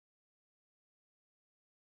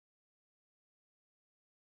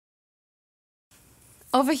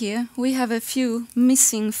Over here, we have a few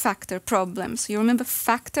missing factor problems. You remember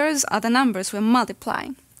factors are the numbers we're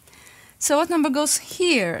multiplying. So what number goes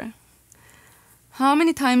here? How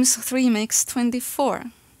many times 3 makes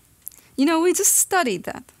 24? You know, we just studied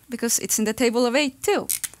that because it's in the table of 8 too.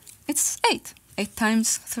 It's 8. 8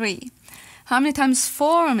 times 3. How many times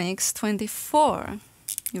 4 makes 24?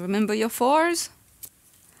 You remember your 4s?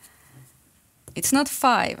 It's not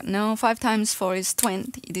 5. No, 5 times 4 is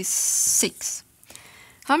 20. It is 6.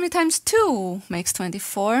 How many times 2 makes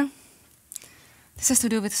 24? This has to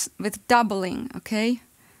do with doubling, okay?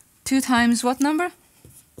 2 times what number?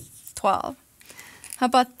 12. How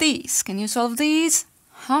about these? Can you solve these?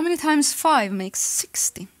 How many times 5 makes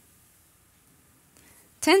 60?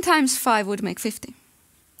 10 times 5 would make 50.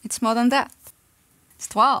 It's more than that. It's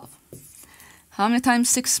 12. How many times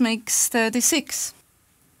 6 makes 36?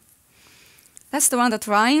 That's the one that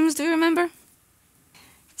rhymes, do you remember?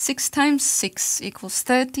 6 times 6 equals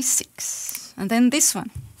 36. And then this one.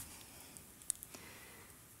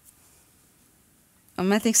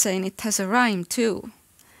 Mathematics saying it has a rhyme too.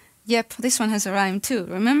 Yep, this one has a rhyme too,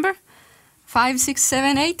 remember? 5, 6,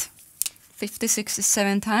 7, 8. 56 is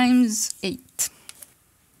 7 times 8.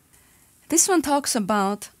 This one talks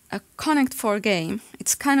about a Connect 4 game.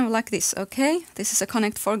 It's kind of like this, okay? This is a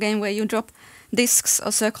Connect 4 game where you drop discs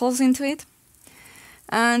or circles into it.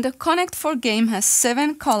 And a Connect 4 game has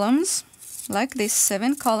 7 columns, like this,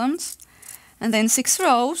 7 columns, and then 6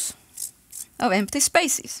 rows of empty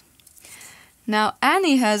spaces. Now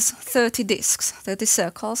Annie has 30 discs, 30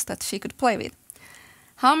 circles that she could play with.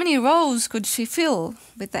 How many rows could she fill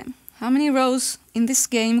with them? How many rows in this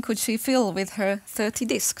game could she fill with her 30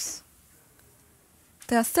 discs?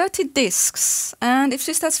 There are 30 discs, and if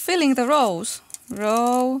she starts filling the rows,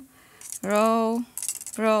 row, row,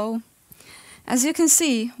 row, as you can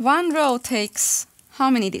see, one row takes how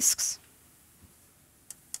many discs?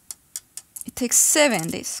 It takes 7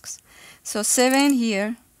 discs. So 7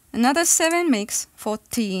 here, another 7 makes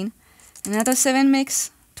 14, another 7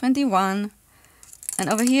 makes 21, and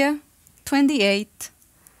over here 28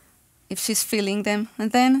 if she's filling them,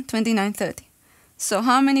 and then 29, 30. So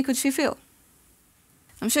how many could she fill?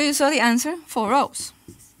 I'm sure you saw the answer, 4 rows.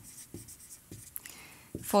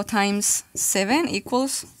 4 times 7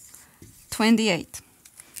 equals 28.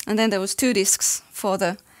 And then there was 2 discs for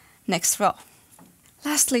the next row.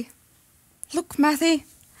 Lastly, look, Matthew.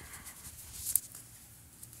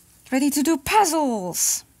 Ready to do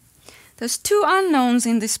puzzles. There's 2 unknowns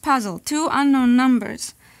in this puzzle, 2 unknown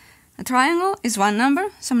numbers. A triangle is one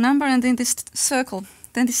number, some number, and then this circle.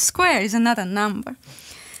 Then this square is another number.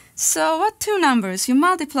 So what 2 numbers? You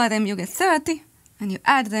multiply them, you get 30, and you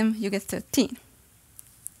add them, you get 13.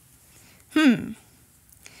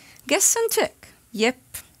 Guess and check. Yep.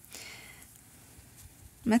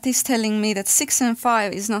 Matt is telling me that 6 and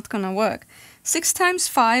 5 is not gonna work. 6 times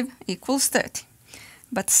 5 equals 30.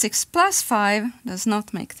 But 6 plus 5 does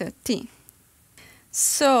not make 13.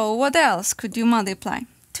 So what else could you multiply?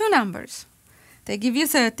 2 numbers. They give you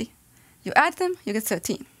 30. You add them, you get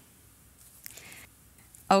 13.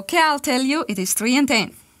 Okay, I'll tell you, it is 3 and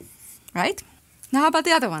 10. Right? Now how about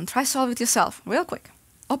the other one? Try solve it yourself, real quick.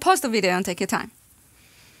 Or pause the video and take your time.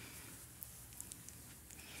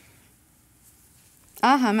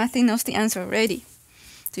 Aha, Matthew knows the answer already.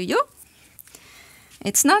 Do you?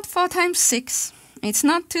 It's not 4 times 6. It's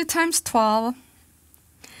not 2 times 12.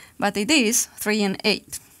 But it is 3 and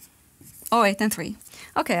 8. Oh, 8 and 3.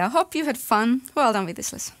 Okay, I hope you had fun. Well done with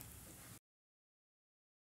this lesson.